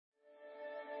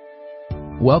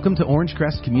Welcome to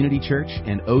Orangecrest Community Church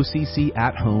and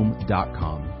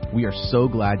OCCAtHome.com. We are so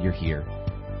glad you're here.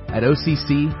 At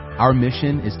OCC, our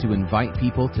mission is to invite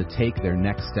people to take their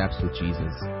next steps with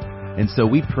Jesus. And so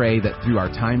we pray that through our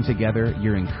time together,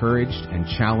 you're encouraged and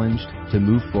challenged to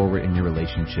move forward in your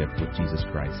relationship with Jesus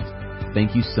Christ.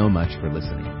 Thank you so much for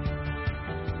listening.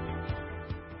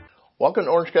 Welcome to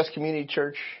Orangecrest Community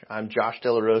Church. I'm Josh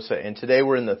De La Rosa, and today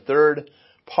we're in the third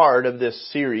part of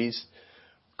this series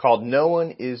called No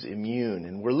One is Immune.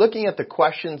 And we're looking at the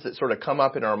questions that sort of come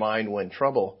up in our mind when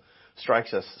trouble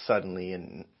strikes us suddenly.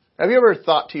 And have you ever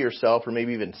thought to yourself, or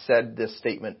maybe even said this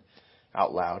statement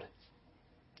out loud?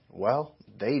 Well,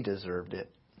 they deserved it.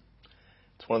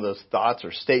 It's one of those thoughts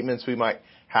or statements we might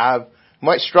have. We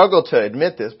might struggle to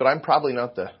admit this, but I'm probably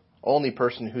not the only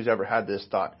person who's ever had this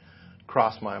thought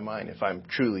cross my mind, if I'm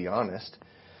truly honest.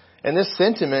 And this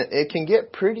sentiment, it can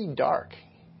get pretty dark,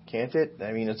 can't it?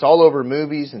 I mean, it's all over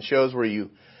movies and shows where you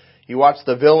watch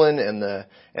the villain and the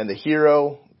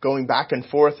hero going back and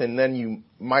forth, and then you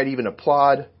might even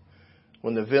applaud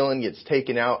when the villain gets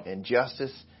taken out and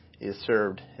justice is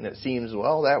served. And it seems,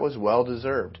 well, that was well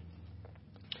deserved.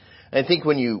 And I think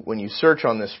when you search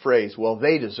on this phrase, well,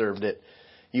 they deserved it,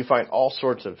 you find all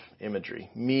sorts of imagery,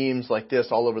 memes like this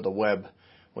all over the web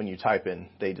when you type in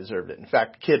they deserved it. In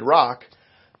fact, Kid Rock,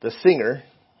 the singer,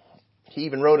 he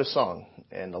even wrote a song,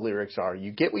 and the lyrics are,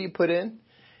 you get what you put in,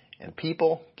 and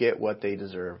people get what they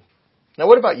deserve. Now,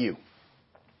 what about you?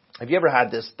 Have you ever had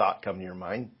this thought come to your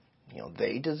mind?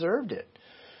 They deserved it.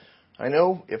 I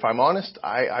know, if I'm honest,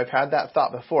 I've had that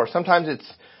thought before. Sometimes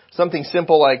it's something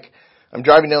simple like I'm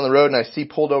driving down the road and I see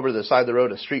pulled over to the side of the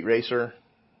road a street racer.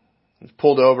 He's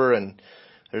pulled over and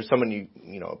there's someone, a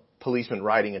policeman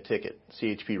writing a ticket,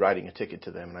 CHP writing a ticket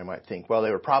to them. And I might think, well,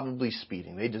 they were probably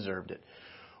speeding. They deserved it.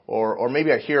 Or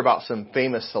maybe I hear about some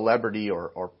famous celebrity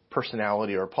or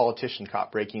personality or politician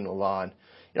caught breaking the law. And,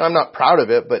 I'm not proud of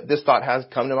it, but this thought has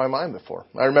come to my mind before.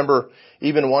 I remember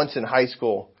even once in high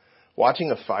school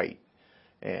watching a fight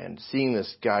and seeing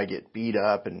this guy get beat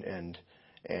up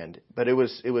but it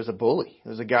was a bully. It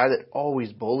was a guy that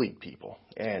always bullied people.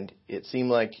 And it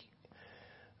seemed like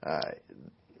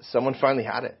someone finally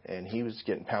had it and he was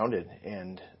getting pounded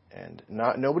and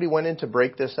nobody went in to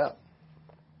break this up.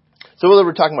 So whether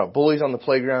we're talking about bullies on the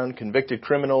playground, convicted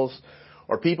criminals,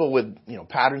 or people with,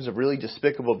 patterns of really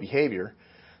despicable behavior,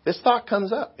 this thought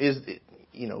comes up.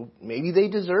 Maybe they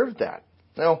deserve that.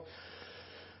 Now,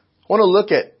 I want to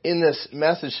look at, in this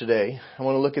message today, I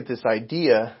want to look at this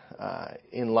idea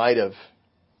in light of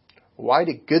why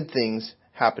do good things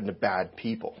happen to bad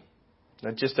people?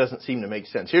 That just doesn't seem to make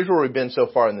sense. Here's where we've been so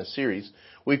far in this series.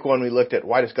 Week 1, we looked at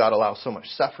why does God allow so much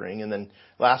suffering? And then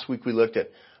last week we looked at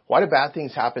why do bad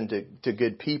things happen to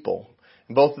good people?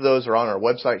 And both of those are on our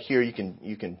website here. You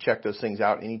can check those things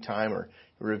out anytime or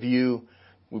review.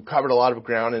 We've covered a lot of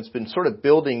ground, and it's been sort of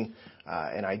building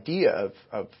an idea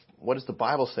of what does the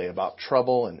Bible say about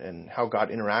trouble and how God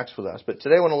interacts with us. But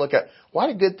today I want to look at why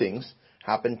do good things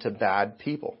happen to bad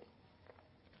people?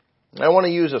 And I want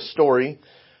to use a story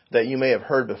that you may have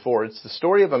heard before. It's the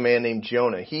story of a man named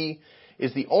Jonah. He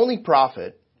is the only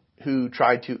prophet who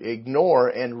tried to ignore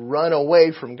and run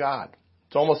away from God.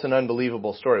 It's almost an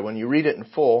unbelievable story. When you read it in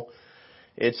full,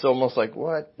 it's almost like,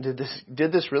 what? Did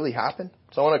this really happen?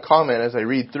 So I want to comment as I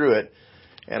read through it,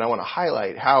 and I want to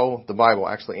highlight how the Bible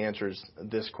actually answers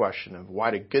this question of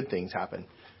why do good things happen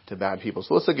to bad people.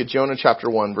 So let's look at Jonah chapter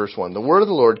 1, verse 1. The word of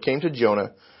the Lord came to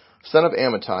Jonah, son of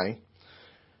Amittai.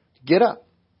 Get up,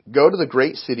 go to the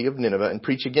great city of Nineveh and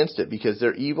preach against it, because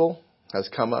their evil has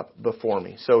come up before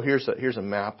me. So here's a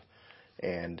map,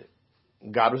 and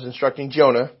God was instructing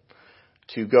Jonah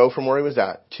to go from where he was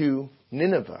at to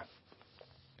Nineveh.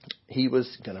 He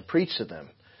was going to preach to them.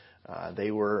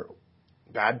 They were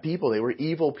bad people. They were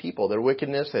evil people. Their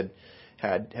wickedness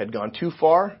had gone too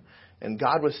far, and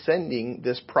God was sending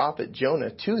this prophet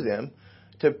Jonah to them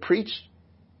to preach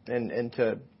and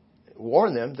to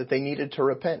warn them that they needed to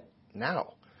repent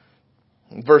now.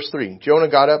 Verse 3,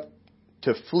 Jonah got up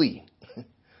to flee.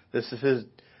 This is his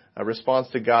response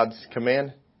to God's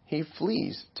command. He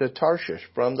flees to Tarshish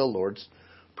from the Lord's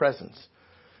presence.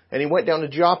 And he went down to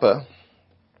Joppa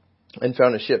and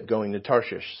found a ship going to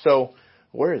Tarshish. So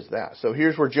where is that? So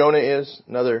here's where Jonah is.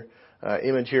 Another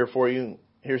image here for you.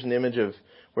 Here's an image of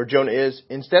where Jonah is.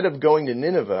 Instead of going to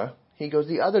Nineveh, he goes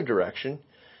the other direction.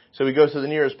 So he goes to the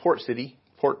nearest port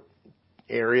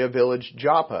area, village,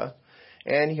 Joppa,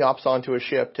 and he hops onto a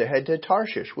ship to head to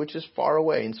Tarshish, which is far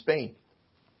away in Spain.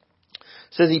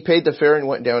 It says he paid the fare and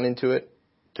went down into it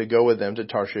to go with them to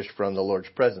Tarshish from the Lord's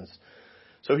presence.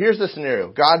 So here's the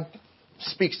scenario. God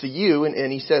speaks to you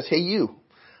and he says, hey, you,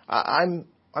 I'm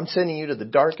I'm sending you to the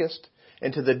darkest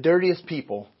and to the dirtiest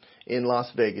people in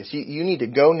Las Vegas. You need to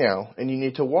go now, and you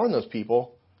need to warn those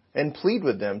people and plead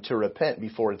with them to repent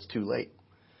before it's too late.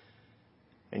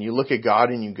 And you look at God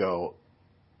and you go,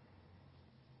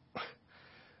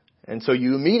 and so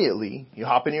you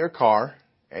hop into your car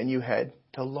and you head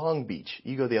to Long Beach.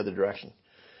 You go the other direction.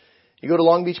 You go to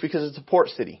Long Beach because it's a port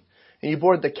city. And you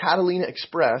board the Catalina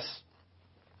Express,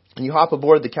 and you hop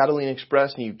aboard the Catalina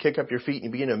Express and you kick up your feet and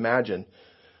you begin to imagine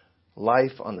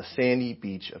life on the sandy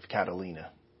beach of Catalina.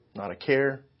 Not a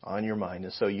care on your mind.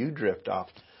 And so you drift off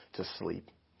to sleep.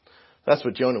 That's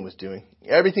what Jonah was doing.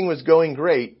 Everything was going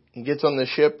great. He gets on the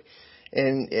ship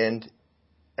and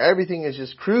everything is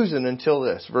just cruising until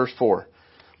this. Verse 4.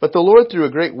 But the Lord threw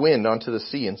a great wind onto the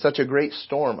sea, and such a great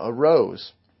storm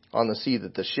arose on the sea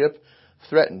that the ship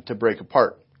threatened to break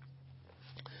apart.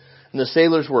 And the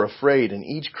sailors were afraid, and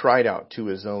each cried out to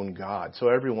his own God. So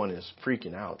everyone is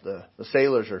freaking out. The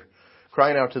sailors are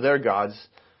crying out to their gods,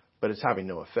 but it's having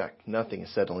no effect. Nothing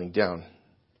is settling down.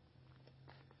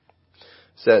 It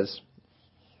says,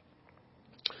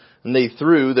 and they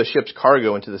threw the ship's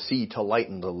cargo into the sea to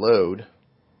lighten the load.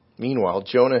 Meanwhile,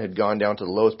 Jonah had gone down to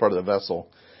the lowest part of the vessel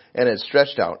and had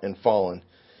stretched out and fallen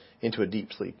into a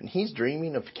deep sleep. And he's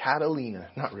dreaming of Catalina.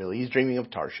 Not really. He's dreaming of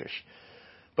Tarshish.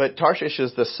 But Tarshish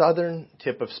is the southern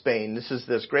tip of Spain. This is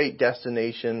this great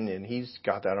destination, and he's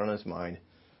got that on his mind.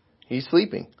 He's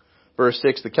sleeping. Verse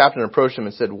 6, the captain approached him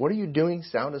and said, "What are you doing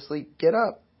sound asleep? Get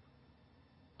up.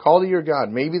 Call to your God.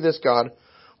 Maybe this God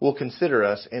will consider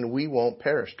us, and we won't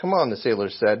perish." "Come on," the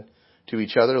sailors said to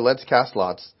each other. "Let's cast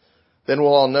lots. Then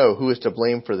we'll all know who is to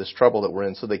blame for this trouble that we're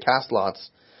in." So they cast lots,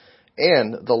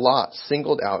 and the lot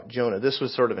singled out Jonah. This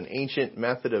was sort of an ancient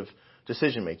method of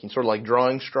decision-making, sort of like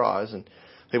drawing straws. And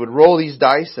they would roll these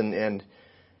dice, and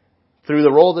through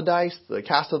the roll of the dice, the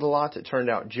cast of the lots, it turned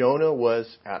out Jonah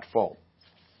was at fault.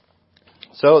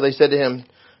 So they said to him,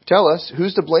 "Tell us,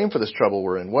 who's to blame for this trouble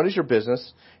we're in? What is your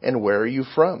business, and where are you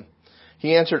from?"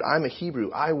 He answered, "I'm a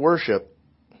Hebrew. I worship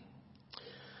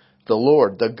the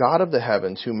Lord, the God of the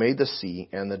heavens, who made the sea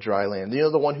and the dry land." You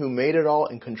know, the one who made it all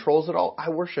and controls it all?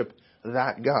 I worship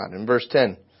that God. In verse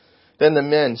 10, then the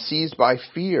men, seized by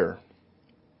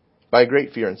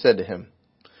great fear, and said to him,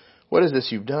 "What is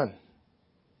this you've done?"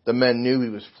 The men knew he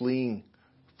was fleeing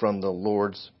from the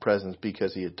Lord's presence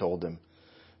because he had told them.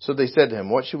 So they said to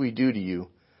him, "What should we do to you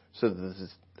so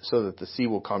that the sea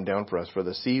will calm down for us?" For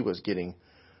the sea was getting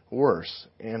worse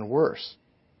and worse.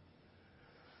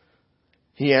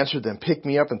 He answered them, "Pick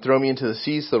me up and throw me into the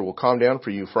sea so that it will calm down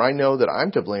for you. For I know that I'm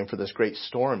to blame for this great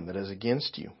storm that is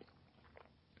against you."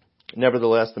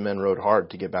 Nevertheless, the men rowed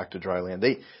hard to get back to dry land.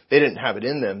 They didn't have it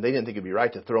in them. They didn't think it'd be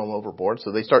right to throw them overboard.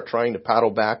 So they start trying to paddle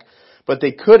back. But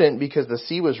they couldn't because the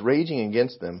sea was raging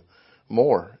against them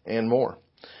more and more.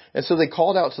 And so they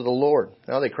called out to the Lord.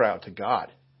 Now they cry out to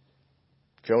God.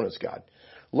 Jonah's God.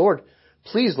 "Lord,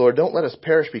 please, Lord, don't let us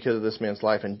perish because of this man's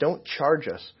life, and don't charge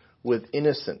us with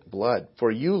innocent blood. For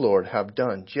you, Lord, have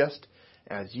done just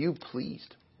as you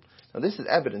pleased." Now this is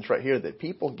evidence right here that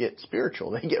people get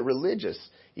spiritual. They get religious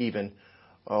even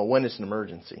when it's an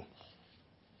emergency.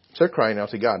 So they're crying out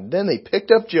to God. Then they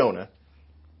picked up Jonah,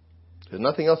 because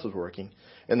nothing else was working,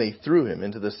 and they threw him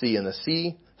into the sea, and the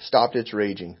sea stopped its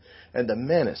raging. And the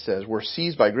men, it says, were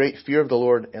seized by great fear of the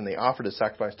Lord, and they offered a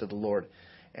sacrifice to the Lord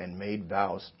and made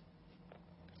vows.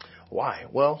 Why?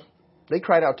 Well, they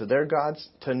cried out to their gods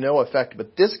to no effect,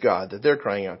 but this God that they're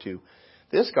crying out to,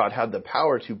 this God had the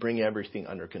power to bring everything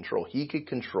under control. He could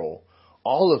control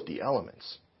all of the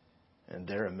elements, and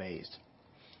they're amazed.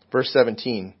 Verse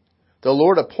 17, the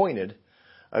Lord appointed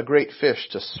a great fish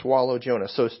to swallow Jonah.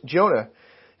 So Jonah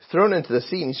is thrown into the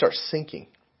sea and he starts sinking.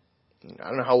 I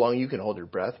don't know how long you can hold your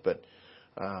breath, but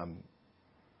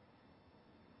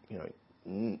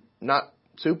not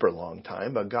super long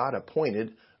time. But God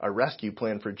appointed a rescue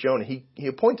plan for Jonah. He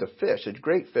appoints a fish, a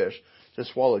great fish, to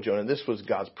swallow Jonah. This was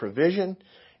God's provision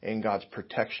and God's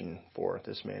protection for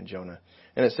this man Jonah.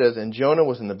 And it says, and Jonah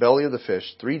was in the belly of the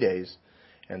fish 3 days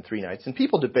and 3 nights. And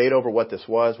people debate over what this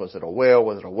was. Was it a whale?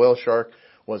 Was it a whale shark?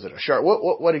 Was it a shark?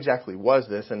 What exactly was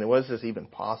this? And was this even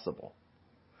possible?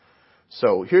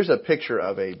 So here's a picture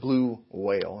of a blue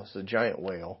whale. It's a giant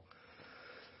whale.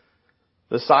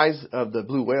 The size of the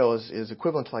blue whale is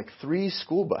equivalent to like 3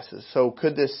 school buses. So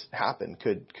could this happen?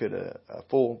 Could a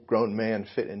full-grown man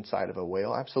fit inside of a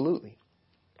whale? Absolutely.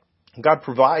 God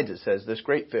provides, it says, this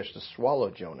great fish to swallow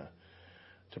Jonah,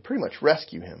 to pretty much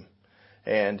rescue him.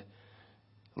 And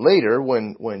later,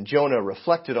 when Jonah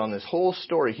reflected on this whole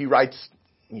story, he writes,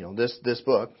 this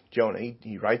book, Jonah.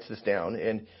 He writes this down,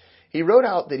 and he wrote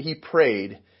out that he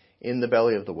prayed in the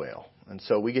belly of the whale. And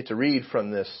so we get to read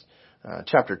from this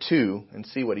chapter 2 and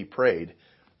see what he prayed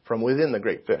from within the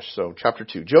great fish. So chapter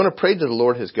 2, Jonah prayed to the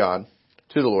Lord his God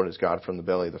from the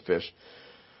belly of the fish.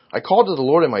 I called to the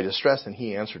Lord in my distress, and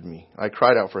he answered me. I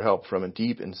cried out for help from a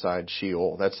deep inside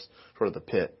Sheol. That's sort of the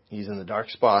pit. He's in the dark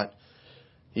spot.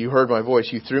 You heard my voice.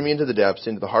 You threw me into the depths,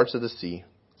 into the hearts of the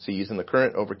seas, and the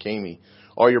current overcame me.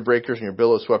 All your breakers and your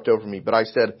billows swept over me. But I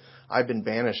said, I've been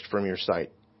banished from your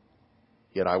sight.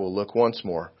 Yet I will look once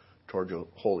more toward your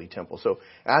holy temple. So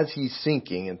as he's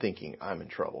sinking and thinking, I'm in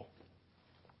trouble,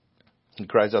 he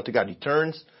cries out to God. He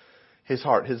turns his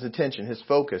heart, his attention, his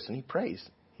focus, and he prays.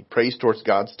 He prays towards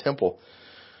God's temple.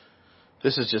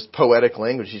 This is just poetic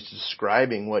language. He's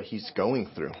describing what he's going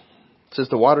through. It says,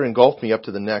 the water engulfed me up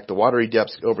to the neck. The watery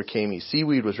depths overcame me.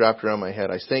 Seaweed was wrapped around my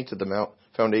head. I sank to the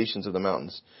foundations of the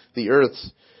mountains. The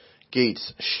earth's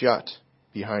gates shut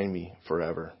behind me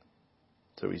forever.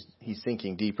 So he's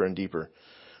sinking deeper and deeper.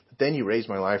 But then you raised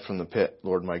my life from the pit,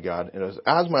 Lord my God. And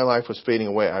as my life was fading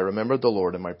away, I remembered the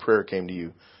Lord, and my prayer came to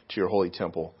you, to your holy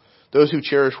temple. Those who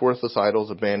cherish worthless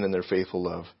idols abandon their faithful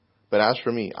love. But as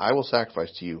for me, I will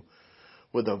sacrifice to you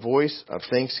with a voice of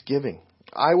thanksgiving.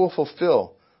 I will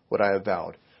fulfill what I have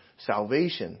vowed.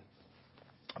 Salvation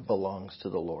belongs to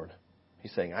the Lord.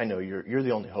 He's saying, I know you're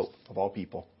the only hope of all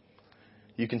people.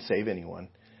 You can save anyone.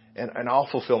 And I'll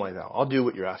fulfill my vow. I'll do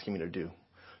what you're asking me to do.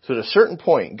 So at a certain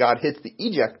point, God hits the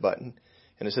eject button.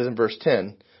 And it says in verse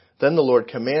 10, then the Lord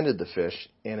commanded the fish,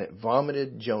 and it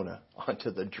vomited Jonah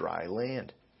onto the dry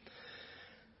land.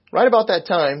 Right about that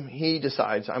time, he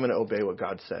decides, I'm going to obey what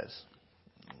God says.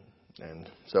 And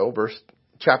so,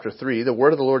 chapter 3, the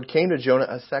word of the Lord came to Jonah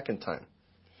a second time.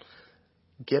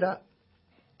 Get up.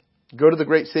 Go to the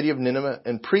great city of Nineveh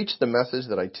and preach the message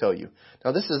that I tell you.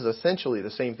 Now, this is essentially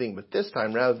the same thing, but this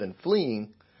time, rather than fleeing,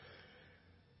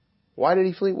 why did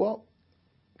he flee? Well,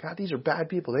 God, these are bad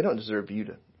people. They don't deserve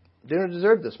they don't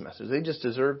deserve this message. They just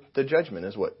deserve the judgment,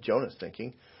 is what Jonah's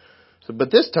thinking. So,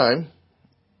 but this time,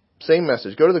 same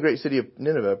message. Go to the great city of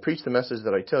Nineveh, preach the message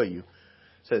that I tell you. It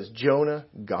says, Jonah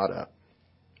got up.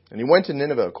 And he went to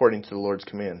Nineveh according to the Lord's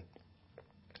command.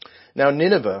 Now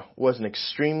Nineveh was an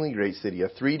extremely great city, a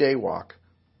 3-day walk.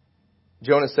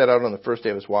 Jonah set out on the first day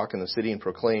of his walk in the city and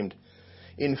proclaimed,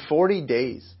 in 40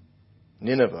 days,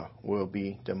 Nineveh will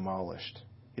be demolished.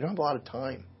 You don't have a lot of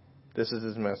time. This is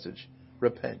his message.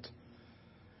 Repent.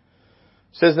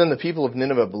 It says, then the people of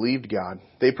Nineveh believed God.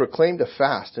 They proclaimed a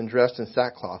fast and dressed in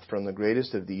sackcloth, from the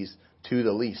greatest of these to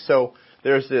the least. So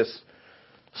there's this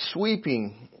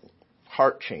sweeping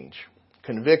heart change,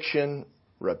 conviction,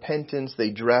 repentance.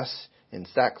 They dress in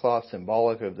sackcloth,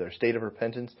 symbolic of their state of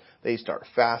repentance. They start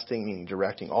fasting, meaning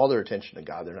directing all their attention to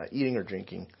God. They're not eating or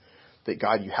drinking. That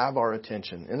God, you have our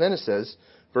attention. And then it says,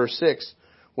 verse 6,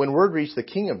 when word reached the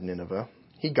king of Nineveh,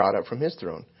 he got up from his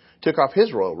throne, took off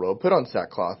his royal robe, put on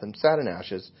sackcloth, and sat in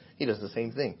ashes. He does the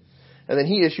same thing. And then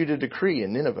he issued a decree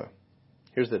in Nineveh.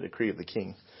 Here's the decree of the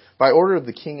king. By order of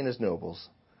the king and his nobles,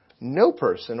 no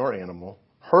person or animal,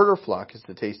 herd or flock, is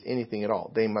to taste anything at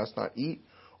all. They must not eat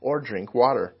or drink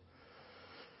water.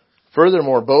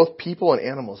 Furthermore, both people and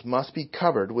animals must be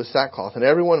covered with sackcloth, and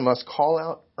everyone must call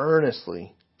out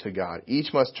earnestly to God.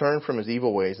 Each must turn from his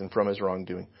evil ways and from his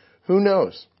wrongdoing. Who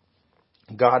knows?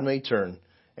 God may turn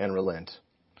and relent.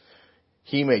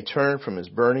 He may turn from his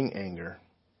burning anger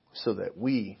so that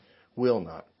we will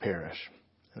not perish.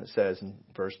 And it says in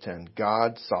verse 10,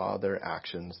 God saw their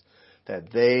actions,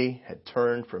 that they had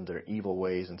turned from their evil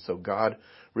ways. And so God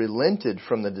relented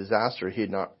from the disaster he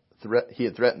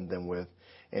had threatened them with,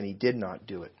 and he did not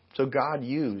do it. So God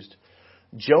used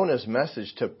Jonah's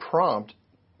message to prompt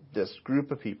this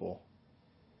group of people,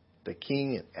 the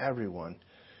king and everyone.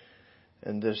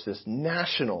 And there's this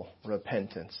national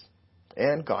repentance.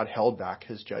 And God held back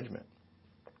his judgment.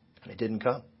 It didn't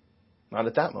come. Not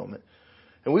at that moment.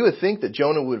 And we would think that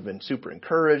Jonah would have been super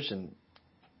encouraged, and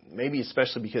maybe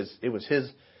especially because it was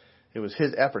his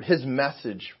effort. His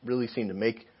message really seemed to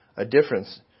make a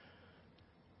difference.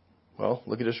 Well,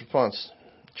 look at his response.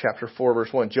 Chapter 4, verse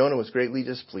 1. Jonah was greatly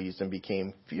displeased and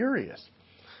became furious.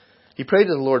 He prayed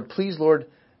to the Lord, please, Lord,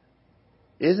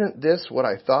 isn't this what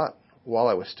I thought while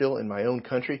I was still in my own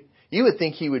country? You would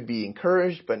think he would be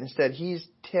encouraged, but instead he's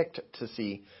ticked to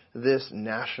see this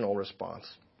national response.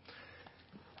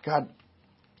 God,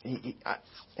 he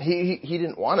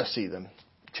didn't want to see them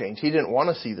change. He didn't want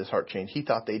to see this heart change. He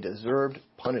thought they deserved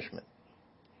punishment.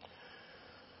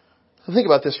 So think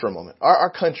about this for a moment. Our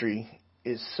country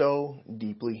is so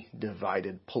deeply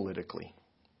divided politically.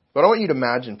 But I want you to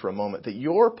imagine for a moment that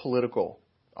your political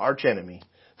archenemy,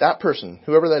 that person,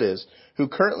 whoever that is, who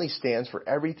currently stands for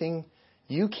everything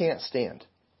you can't stand,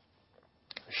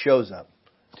 shows up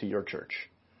to your church.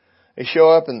 They show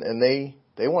up and they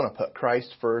want to put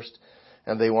Christ first,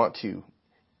 and they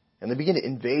begin to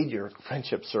invade your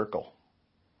friendship circle.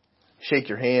 Shake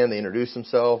your hand, they introduce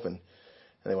themselves, and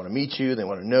they want to meet you, they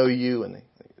want to know you, and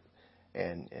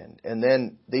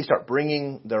then they start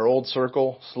bringing their old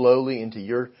circle slowly into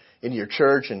your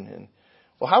church, and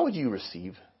well, how would you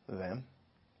receive them?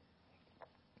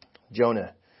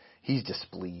 Jonah, he's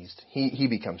displeased. He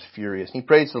becomes furious. He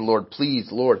prays to the Lord,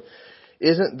 "Please, Lord,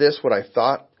 isn't this what I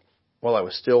thought while I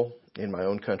was still in my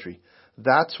own country?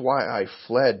 That's why I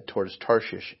fled towards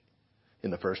Tarshish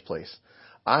in the first place.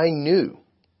 I knew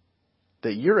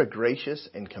that you're a gracious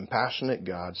and compassionate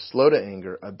God, slow to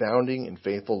anger, abounding in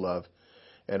faithful love,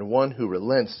 and one who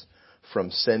relents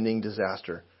from sending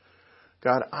disaster."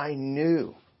 God, I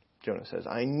knew, Jonah says,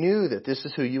 I knew that this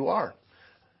is who you are.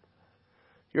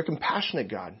 You're a compassionate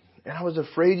God, and I was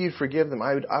afraid you'd forgive them.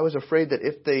 I was afraid that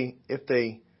if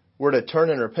they were to turn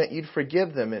and repent, you'd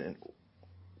forgive them. And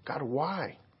God,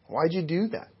 why? Why'd you do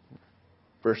that?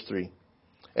 Verse 3.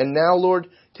 "And now, Lord,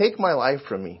 take my life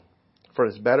from me, for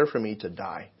it's better for me to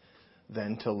die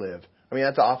than to live." I mean,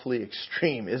 that's awfully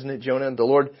extreme, isn't it, Jonah? The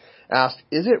Lord asked,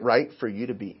 "Is it right for you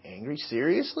to be angry?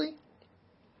 Seriously?"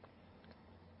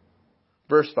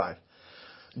 Verse 5.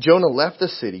 "Jonah left the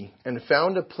city and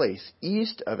found a place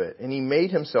east of it, and he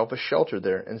made himself a shelter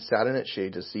there and sat in its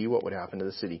shade to see what would happen to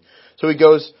the city." So he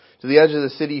goes to the edge of the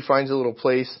city, finds a little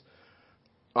place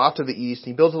off to the east,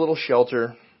 and he builds a little shelter,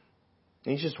 and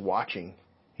he's just watching.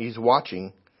 He's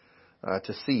watching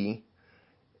to see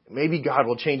maybe God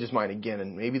will change his mind again,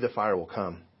 and maybe the fire will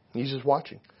come. He's just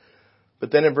watching.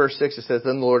 But then in verse 6 it says,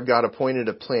 "Then the Lord God appointed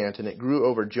a plant, and it grew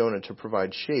over Jonah to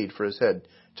provide shade for his head,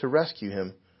 to rescue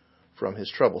him from his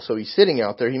trouble." So he's sitting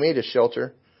out there. He made a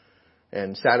shelter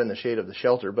and sat in the shade of the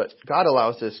shelter. But God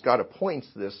allows this, God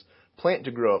appoints this plant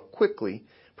to grow up quickly,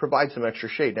 provide some extra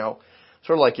shade. Now,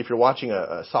 sort of like if you're watching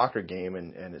a soccer game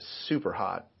and it's super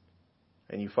hot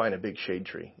and you find a big shade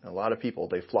tree. A lot of people,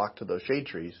 they flock to those shade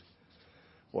trees.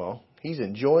 Well, he's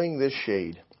enjoying this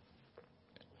shade.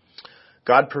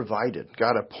 God provided,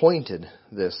 God appointed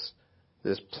this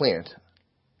plant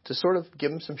to sort of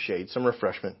give him some shade, some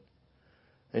refreshment.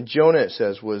 And Jonah, it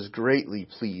says, was greatly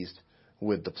pleased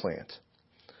with the plant.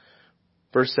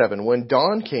 Verse 7, "When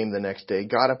dawn came the next day,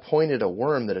 God appointed a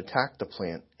worm that attacked the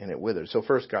plant, and it withered." So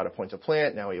first God appoints a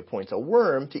plant, now he appoints a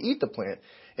worm to eat the plant,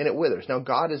 and it withers. Now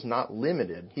God is not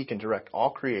limited. He can direct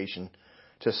all creation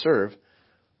to serve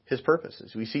his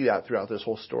purposes. We see that throughout this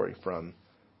whole story, from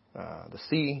the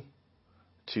sea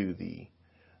to the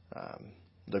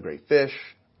great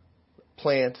fish,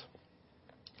 plant,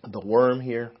 the worm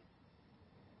here.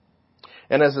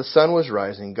 "And as the sun was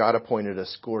rising, God appointed a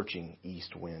scorching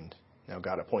east wind." Now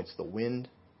God appoints the wind.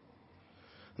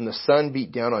 "And the sun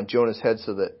beat down on Jonah's head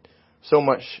so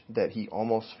much that he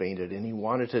almost fainted, and he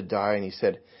wanted to die. And he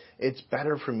said, 'It's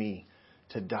better for me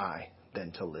to die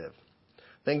than to live.'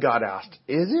 Then God asked,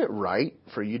 'Is it right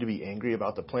for you to be angry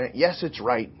about the plant?' 'Yes, it's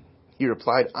right,' he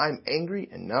replied. 'I'm angry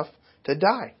enough to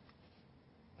die.'"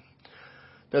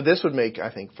 Now this would make, I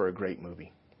think, for a great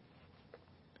movie.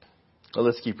 Well,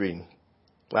 let's keep reading.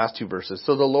 Last two verses.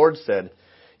 "So the Lord said,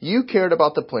 'You cared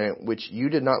about the plant which you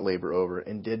did not labor over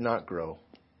and did not grow.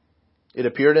 It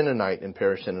appeared in a night and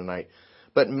perished in a night.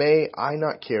 But may I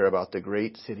not care about the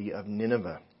great city of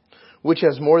Nineveh, which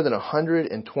has more than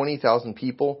 120,000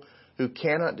 people who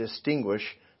cannot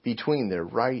distinguish between their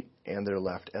right and their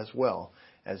left, as well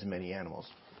as many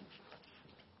animals.'"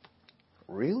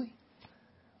 Really?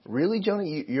 Really, Jonah?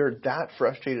 You're that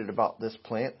frustrated about this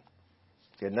plant?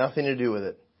 You had nothing to do with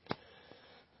it.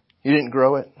 You didn't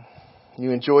grow it.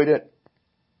 You enjoyed it.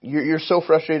 You're so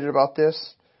frustrated about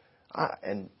this.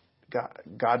 And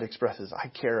God expresses, "I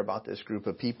care about this group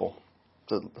of people."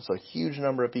 It's a huge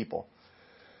number of people.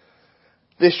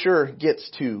 This sure gets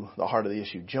to the heart of the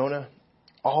issue. Jonah,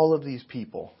 all of these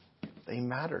people, they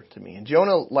matter to me. And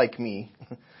Jonah, like me,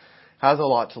 has a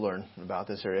lot to learn about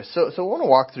this area. So I want to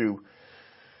walk through,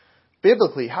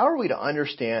 biblically, how are we to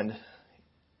understand,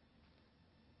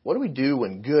 what do we do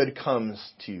when good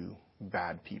comes to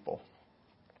bad people?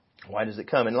 Why does it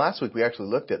come? And last week we actually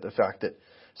looked at the fact that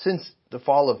since the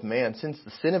fall of man, since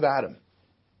the sin of Adam,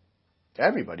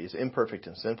 everybody is imperfect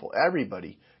and sinful.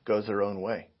 Everybody goes their own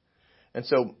way. And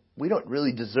so we don't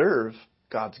really deserve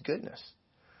God's goodness.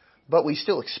 But we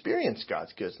still experience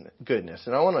God's goodness.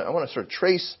 And I want to sort of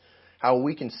trace how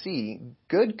we can see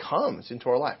good comes into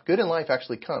our life. Good in life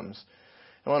actually comes.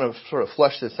 I want to sort of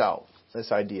flesh this out,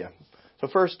 this idea. So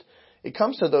first, it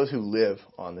comes to those who live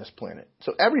on this planet.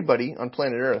 So everybody on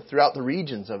planet Earth, throughout the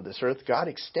regions of this earth, God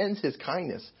extends his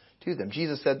kindness to them.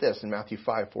 Jesus said this in Matthew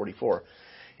 5:44.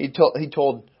 He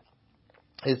told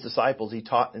his disciples, he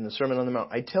taught in the Sermon on the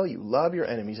Mount, I tell you, love your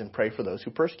enemies and pray for those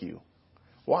who persecute you.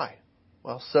 Why?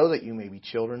 Well, so that you may be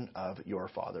children of your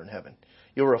Father in heaven.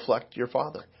 You'll reflect your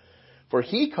Father. For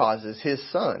he causes his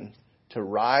sun to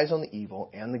rise on the evil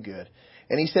and the good,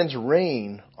 and he sends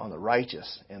rain on the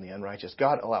righteous and the unrighteous.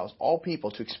 God allows all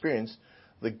people to experience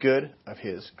the good of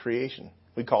his creation.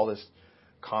 We call this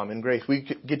common grace. We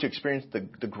get to experience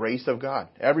the grace of God.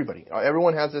 Everybody.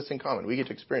 Everyone has this in common. We get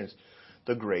to experience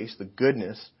the grace, the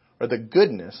goodness,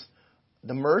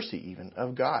 the mercy even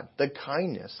of God, the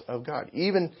kindness of God.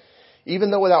 Even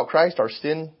though without Christ, our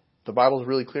sin, the Bible is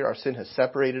really clear, our sin has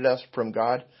separated us from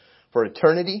God for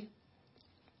eternity.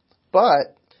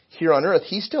 But here on earth,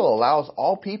 he still allows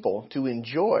all people to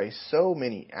enjoy so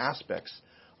many aspects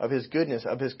of his goodness,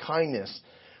 of his kindness,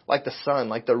 like the sun,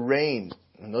 like the rain.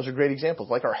 And those are great examples,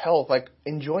 like our health, like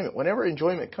enjoyment. Whenever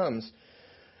enjoyment comes,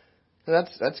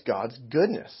 that's God's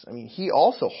goodness. I mean, he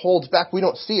also holds back. We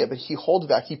don't see it, but he holds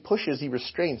back. He pushes, he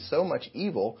restrains so much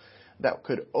evil that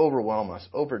could overwhelm us,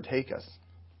 overtake us.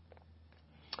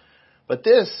 But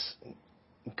this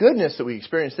goodness that we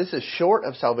experience, this is short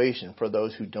of salvation for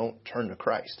those who don't turn to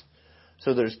Christ.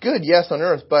 So there's good, yes, on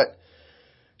earth, but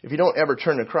if you don't ever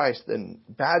turn to Christ, then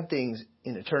bad things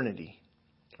in eternity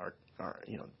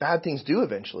bad things do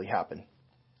eventually happen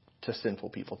to sinful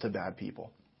people, to bad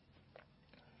people.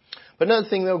 But another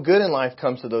thing, though, good in life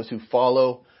comes to those who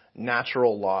follow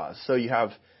natural laws. So you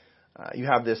have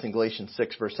this in Galatians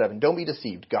 6, verse 7. Don't be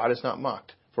deceived. God is not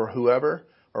mocked. For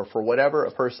whatever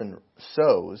a person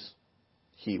sows,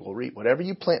 he will reap. Whatever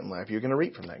you plant in life, you're going to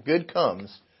reap from that. Good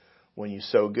comes when you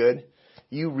sow good.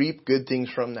 You reap good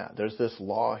things from that. There's this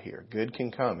law here. Good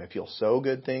can come if you'll sow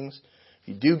good things. If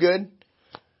you do good,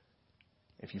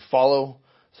 if you follow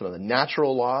some of the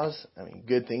natural laws,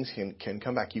 good things can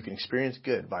come back. You can experience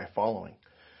good by following.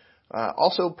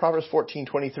 Also, Proverbs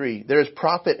 14:23, there is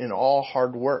profit in all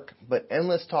hard work, but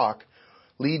endless talk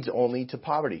leads only to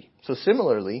poverty. So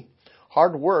similarly,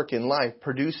 hard work in life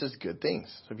produces good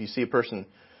things. So if you see a person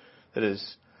that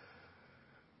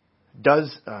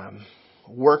does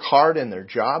work hard in their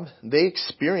job, they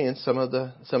experience some of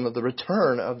the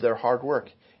return of their hard work.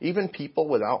 Even people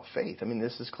without faith.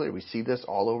 This is clear. We see this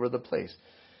all over the place.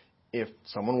 If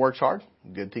someone works hard,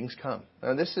 good things come.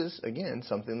 Now, this is, again,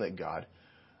 something that God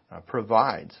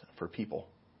provides for people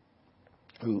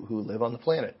who live on the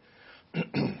planet.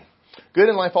 Good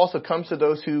in life also comes to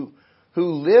those who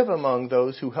live among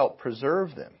those who help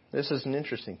preserve them. This is an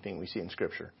interesting thing we see in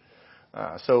Scripture.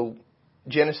 So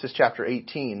Genesis chapter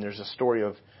 18, there's a story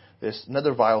of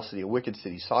another vile city, a wicked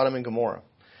city, Sodom and Gomorrah.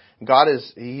 God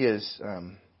is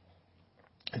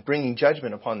bringing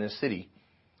judgment upon this city.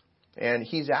 And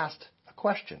he's asked a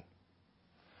question.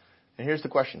 And here's the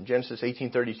question, Genesis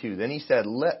 18:32. Then he said,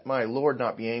 let my Lord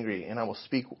not be angry, and I will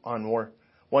speak one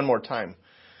more time.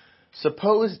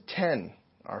 Suppose 10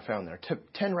 are found there.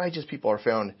 10 righteous people are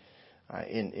found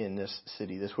in this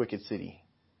city, this wicked city.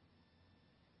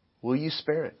 Will you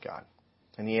spare it, God?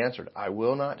 And he answered, I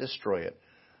will not destroy it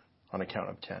on account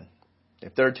of 10.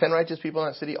 If there are 10 righteous people in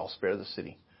that city, I'll spare the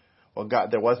city. Well,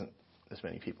 God, there wasn't this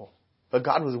many people. But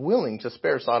God was willing to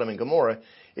spare Sodom and Gomorrah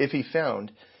if he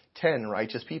found 10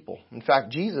 righteous people. In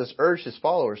fact, Jesus urged his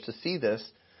followers to see this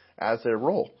as their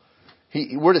role.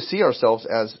 We're to see ourselves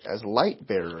as light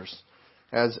bearers,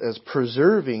 as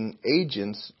preserving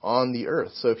agents on the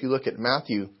earth. So if you look at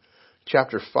Matthew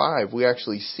chapter 5, we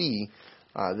actually see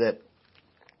that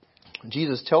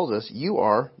Jesus tells us, you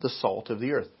are the salt of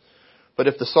the earth. But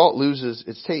if the salt loses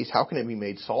its taste, how can it be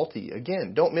made salty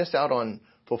again? Don't miss out on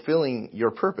fulfilling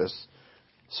your purpose.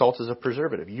 Salt is a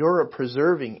preservative. You're a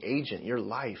preserving agent. Your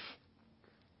life.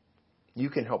 You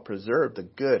can help preserve the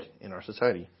good in our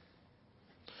society.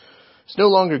 It's no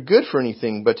longer good for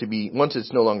anything but to be, once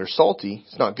it's no longer salty,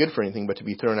 it's not good for anything but to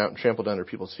be thrown out and trampled under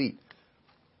people's feet.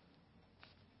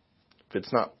 If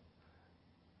it's not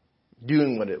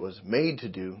doing what it was made to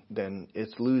do, then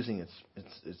it's losing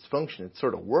its function. It's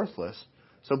sort of worthless.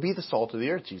 So be the salt of the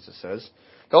earth, Jesus says.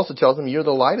 He also tells them you're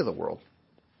the light of the world.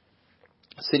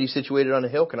 A city situated on a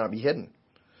hill cannot be hidden.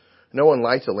 No one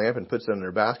lights a lamp and puts it under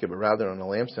a basket, but rather on a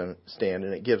lampstand,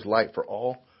 and it gives light for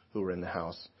all who are in the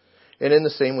house. And in the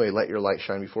same way, let your light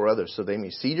shine before others, so they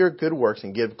may see your good works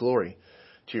and give glory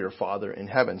to your Father in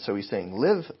heaven. So he's saying,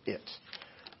 live it.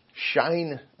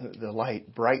 Shine the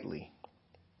light brightly.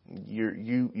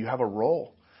 You have a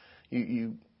role.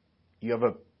 You have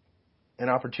an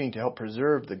opportunity to help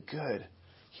preserve the good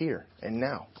here and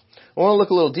now. I want to look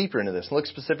a little deeper into this. Look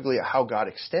specifically at how God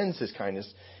extends his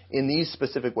kindness in these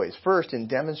specific ways. First, in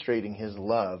demonstrating his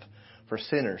love for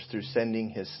sinners through sending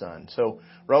his Son. So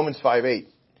Romans 5:8,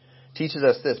 teaches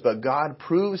us this, but God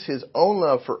proves his own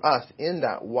love for us in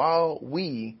that while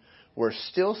we were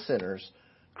still sinners,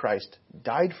 Christ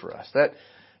died for us. That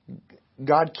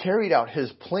God carried out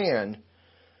his plan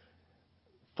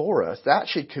for us. That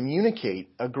should communicate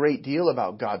a great deal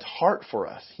about God's heart for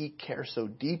us. He cares so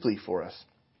deeply for us.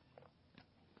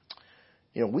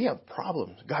 You know, we have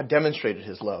problems. God demonstrated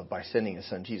his love by sending his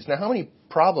son Jesus. Now, how many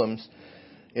problems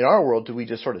in our world do we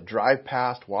just sort of drive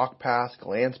past, walk past,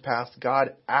 glance past?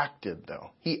 God acted,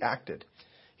 though. He acted.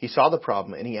 He saw the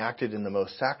problem, and he acted in the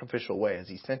most sacrificial way as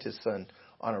he sent his son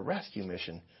on a rescue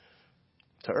mission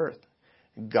to earth.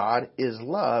 God is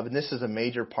love, and this is a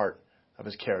major part of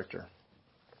his character.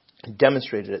 He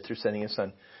demonstrated it through sending his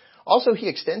son. Also, he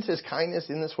extends his kindness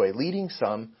in this way, leading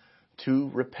some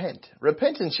to repent.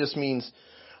 Repentance just means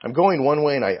I'm going one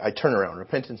way and I turn around.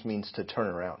 Repentance means to turn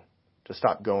around, to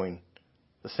stop going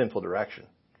the sinful direction.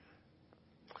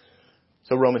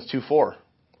 So Romans 2:4.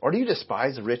 Or do you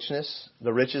despise the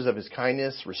riches of his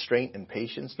kindness, restraint, and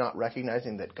patience, not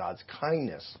recognizing that God's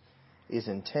kindness is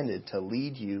intended to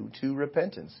lead you to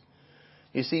repentance?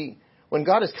 You see, when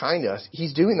God is kind to us,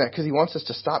 he's doing that because he wants us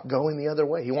to stop going the other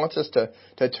way. He wants us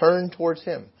to turn towards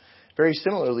him. Very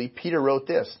similarly, Peter wrote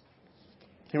this.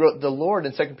 He wrote, the Lord,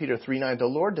 in 2 Peter 3:9, the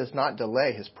Lord does not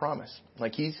delay his promise.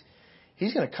 Like he's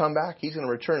going to come back. He's going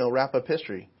to return. He'll wrap up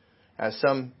history.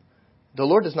 The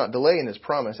Lord does not delay in his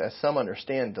promise, as some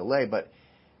understand delay, but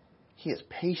he is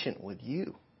patient with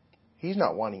you. He's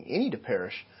not wanting any to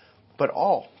perish, but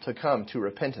all to come to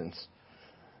repentance.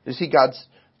 You see,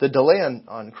 the delay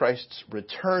on Christ's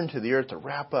return to the earth to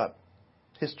wrap up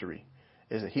history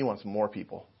is that he wants more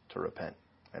people to repent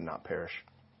and not perish.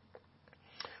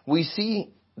 We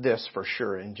see this for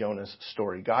sure in Jonah's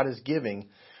story. God is giving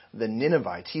the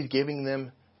Ninevites, he's giving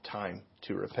them time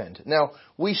to repent. Now,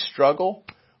 we struggle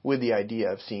with the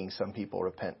idea of seeing some people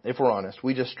repent. If we're honest,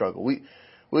 we just struggle. We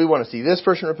want to see this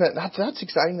person repent. That's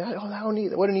exciting. How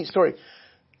neat. What a neat story.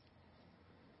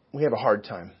 We have a hard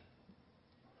time.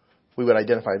 We would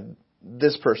identify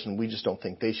this person. We just don't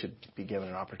think they should be given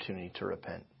an opportunity to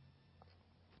repent.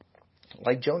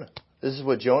 Like Jonah. This is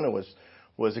what Jonah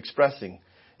was expressing.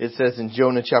 It says in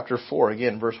Jonah chapter 4,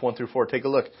 again, verse 1 through 4. Take a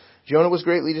look. Jonah was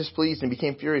greatly displeased and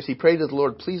became furious. He prayed to the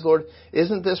Lord, please, Lord,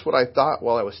 isn't this what I thought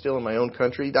while I was still in my own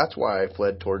country? That's why I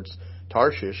fled towards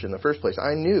Tarshish in the first place.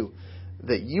 I knew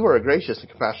that you are a gracious and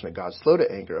compassionate God, slow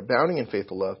to anger, abounding in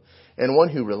faithful love, and one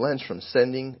who relents from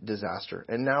sending disaster.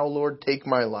 And now, Lord, take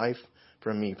my life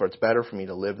from me, for it's better for me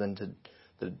to live than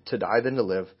to die than to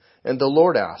live. And the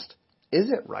Lord asked, is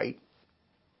it right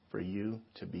for you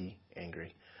to be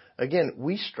angry? Again,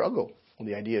 we struggle with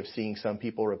the idea of seeing some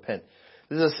people repent.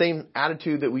 This is the same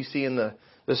attitude that we see in the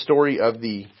story of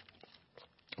the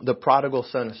prodigal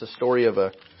son. It's a story of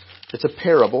it's a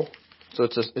parable. So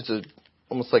it's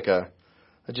almost like a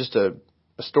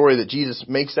story that Jesus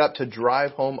makes up to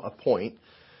drive home a point.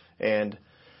 And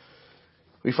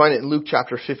we find it in Luke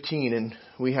chapter 15, and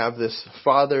we have this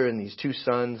father and these two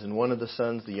sons, and one of the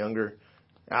sons, the younger,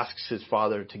 asks his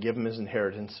father to give him his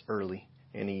inheritance early.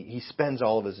 And he spends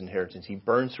all of his inheritance. He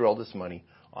burns through all this money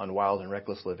on wild and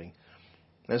reckless living.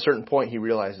 And at a certain point, he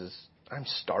realizes, I'm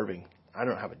starving. I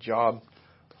don't have a job.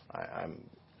 I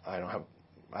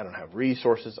don't have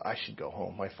resources. I should go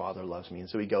home. My father loves me. And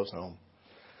so he goes home.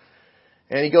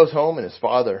 And he goes home, and his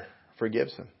father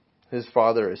forgives him. His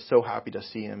father is so happy to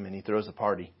see him, and he throws a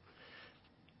party.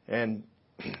 And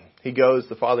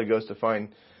the father goes to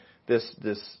find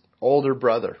this older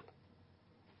brother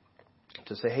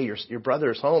to say, hey, your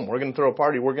brother's home. We're going to throw a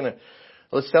party.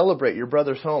 Let's celebrate. Your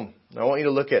brother's home. Now, I want you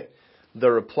to look at the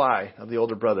reply of the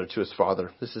older brother to his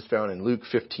father. This is found in Luke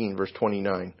 15, verse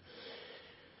 29.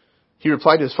 He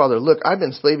replied to his father, look, I've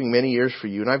been slaving many years for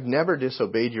you, and I've never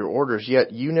disobeyed your orders,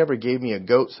 yet you never gave me a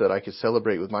goat so that I could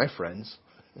celebrate with my friends.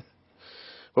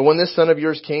 But when this son of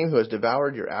yours came who has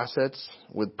devoured your assets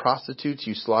with prostitutes,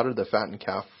 you slaughtered the fattened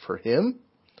calf for him?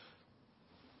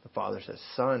 The father says,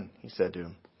 son, he said to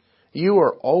him, you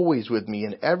are always with me,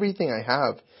 and everything I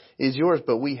have is yours.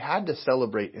 But we had to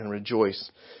celebrate and rejoice,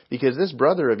 because this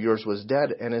brother of yours was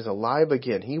dead and is alive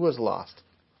again. He was lost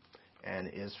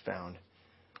and is found.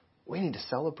 We need to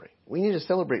celebrate. We need to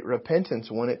celebrate repentance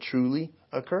when it truly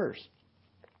occurs.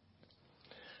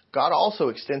 God also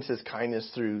extends his kindness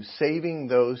through saving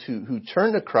those who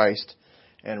turn to Christ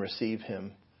and receive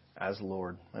him as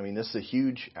Lord. I mean, this is a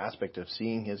huge aspect of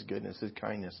seeing his goodness, his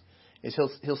kindness. Is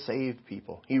he'll save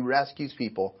people. He rescues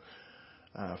people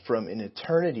from an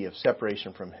eternity of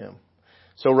separation from him.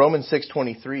 So Romans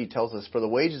 6:23 tells us, for the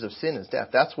wages of sin is death.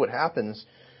 That's what happens.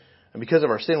 And because of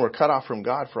our sin, we're cut off from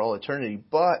God for all eternity.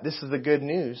 But this is the good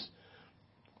news.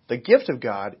 The gift of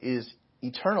God is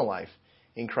eternal life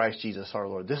in Christ Jesus our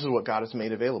Lord. This is what God has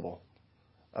made available.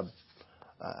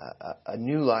 A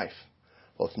new life,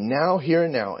 both now, here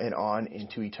and now, and on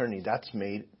into eternity. That's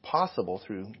made possible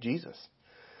through Jesus.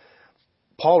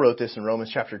 Paul wrote this in Romans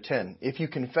chapter 10. If you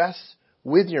confess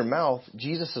with your mouth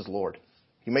Jesus is Lord,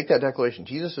 you make that declaration,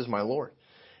 Jesus is my Lord,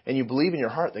 and you believe in your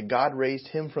heart that God raised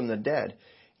him from the dead,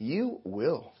 you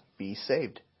will be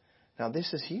saved. Now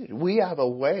this is huge. We have a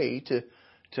way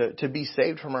to be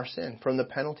saved from our sin, from the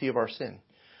penalty of our sin.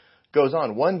 Goes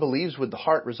on, one believes with the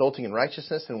heart resulting in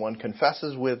righteousness, and one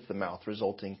confesses with the mouth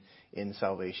resulting in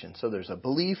salvation. So there's a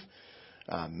belief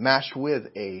matched with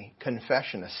a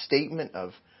confession, a statement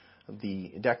of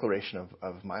the declaration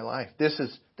of my life. This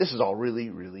is all really,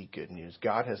 really good news.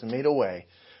 God has made a way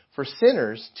for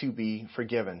sinners to be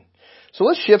forgiven. So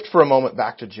let's shift for a moment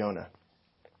back to Jonah.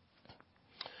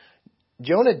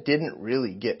 Jonah didn't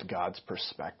really get God's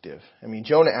perspective. I mean,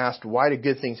 Jonah asked, why do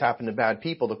good things happen to bad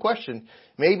people? The question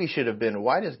maybe should have been,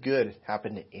 why does good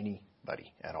happen to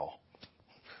anybody at all?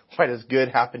 Why does good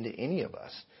happen to any of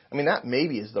us? I mean, that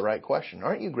maybe is the right question.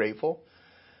 Aren't you grateful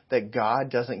that God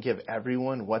doesn't give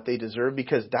everyone what they deserve?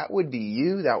 Because that would be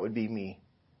you, that would be me.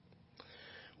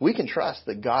 We can trust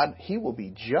that God, He will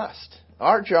be just.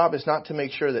 Our job is not to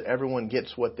make sure that everyone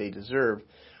gets what they deserve.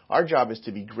 Our job is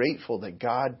to be grateful that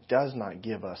God does not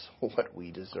give us what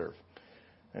we deserve.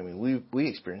 I mean, we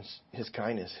experience His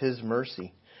kindness, His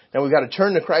mercy. Now, we've got to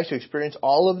turn to Christ to experience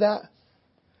all of that.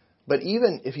 But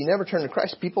even if you never turn to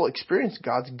Christ, people experience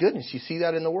God's goodness. You see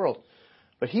that in the world.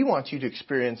 But He wants you to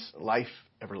experience life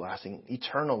everlasting,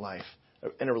 eternal life,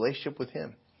 in a relationship with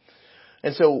Him.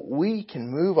 And so we can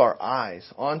move our eyes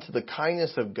onto the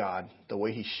kindness of God, the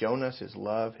way He's shown us His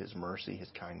love, His mercy, His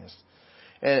kindness.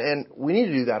 And we need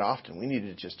to do that often. We need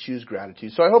to just choose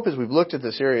gratitude. So I hope as we've looked at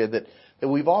this area that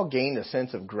we've all gained a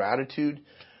sense of gratitude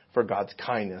for God's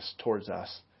kindness towards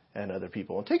us and other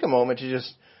people. And take a moment to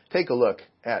just take a look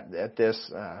at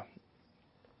this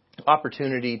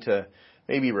opportunity to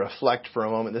maybe reflect for a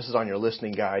moment. This is on your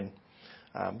listening guide.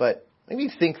 But maybe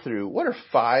think through, what are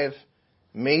 5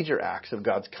 major acts of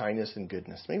God's kindness and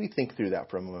goodness? Maybe think through that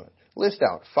for a moment. List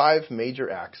out 5 major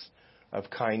acts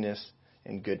of kindness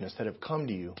and goodness that have come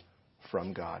to you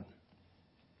from God.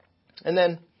 And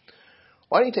then,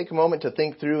 why don't you take a moment to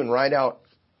think through and write out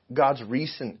God's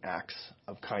recent acts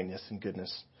of kindness and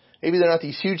goodness? Maybe they're not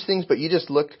these huge things, but you just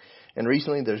look, and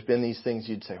recently there's been these things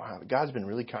you'd say, wow, God's been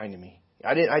really kind to me.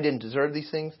 I didn't deserve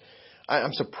these things.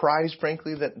 I'm surprised,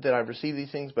 frankly, that I've received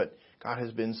these things, but God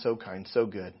has been so kind, so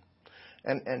good.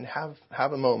 And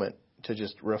have a moment to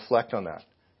just reflect on that.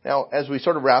 Now, as we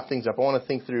sort of wrap things up, I want to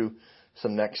think through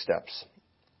some next steps.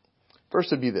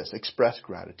 First would be this: express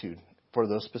gratitude for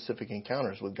those specific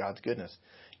encounters with God's goodness.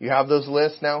 You have those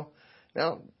lists now.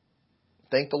 Now,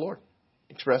 thank the Lord.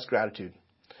 Express gratitude.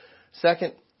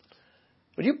 Second,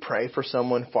 would you pray for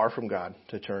someone far from God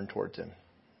to turn towards Him?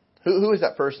 Who is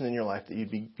that person in your life that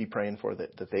you'd be praying for,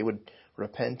 that they would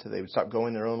repent, that they would stop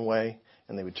going their own way,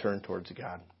 and they would turn towards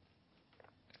God?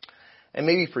 And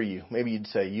maybe for you, maybe you'd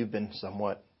say you've been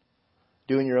somewhat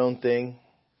doing your own thing,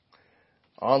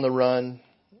 on the run,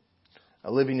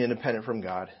 living independent from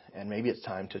God, and maybe it's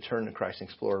time to turn to Christ and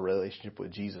explore a relationship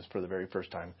with Jesus for the very first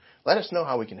time. Let us know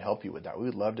how we can help you with that. We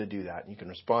would love to do that. You can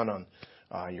respond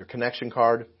on your connection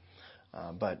card.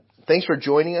 But thanks for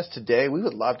joining us today. We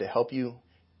would love to help you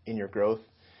in your growth.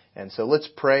 And so let's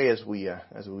pray as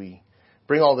we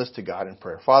bring all this to God in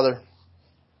prayer. Father,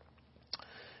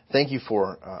 thank you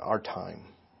for our time.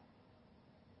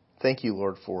 Thank you,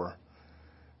 Lord, for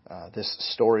this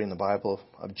story in the Bible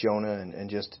of Jonah and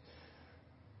just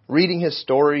reading his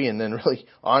story and then really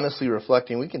honestly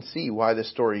reflecting. We can see why this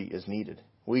story is needed.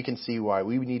 We can see why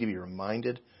we need to be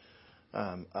reminded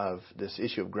of this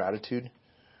issue of gratitude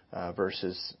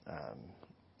versus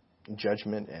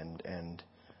judgment and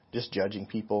just judging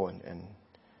people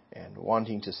and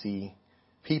wanting to see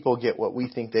people get what we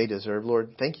think they deserve.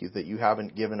 Lord, thank you that you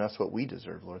haven't given us what we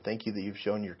deserve, Lord. Thank you that you've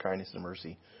shown your kindness and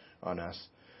mercy on us.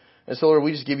 And so, Lord,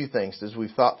 we just give you thanks. As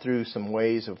we've thought through some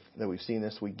ways that we've seen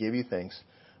this, we give you thanks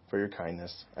for your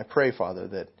kindness. I pray, Father,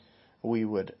 that we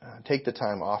would take the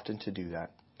time often to do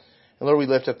that. And Lord, we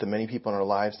lift up the many people in our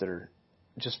lives that are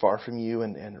just far from you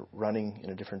and running in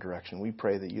a different direction. We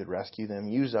pray that you'd rescue them.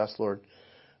 Use us, Lord,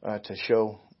 to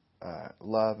show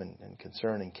love and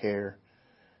concern and care,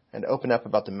 and open up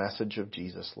about the message of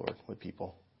Jesus, Lord, with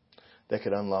people that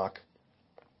could unlock,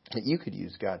 that you could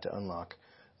use, God, to unlock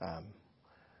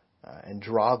and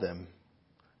draw them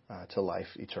to life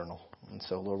eternal. And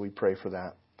so, Lord, we pray for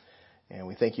that. And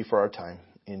we thank you for our time.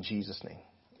 In Jesus' name,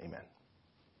 amen.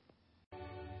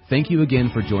 Thank you again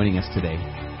for joining us today.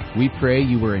 We pray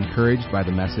you were encouraged by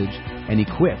the message and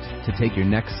equipped to take your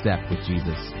next step with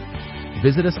Jesus.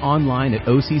 Visit us online at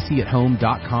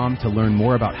occathome.com to learn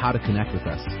more about how to connect with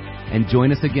us. And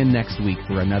join us again next week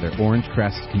for another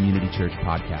Orangecrest Community Church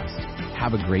podcast.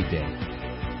 Have a great day.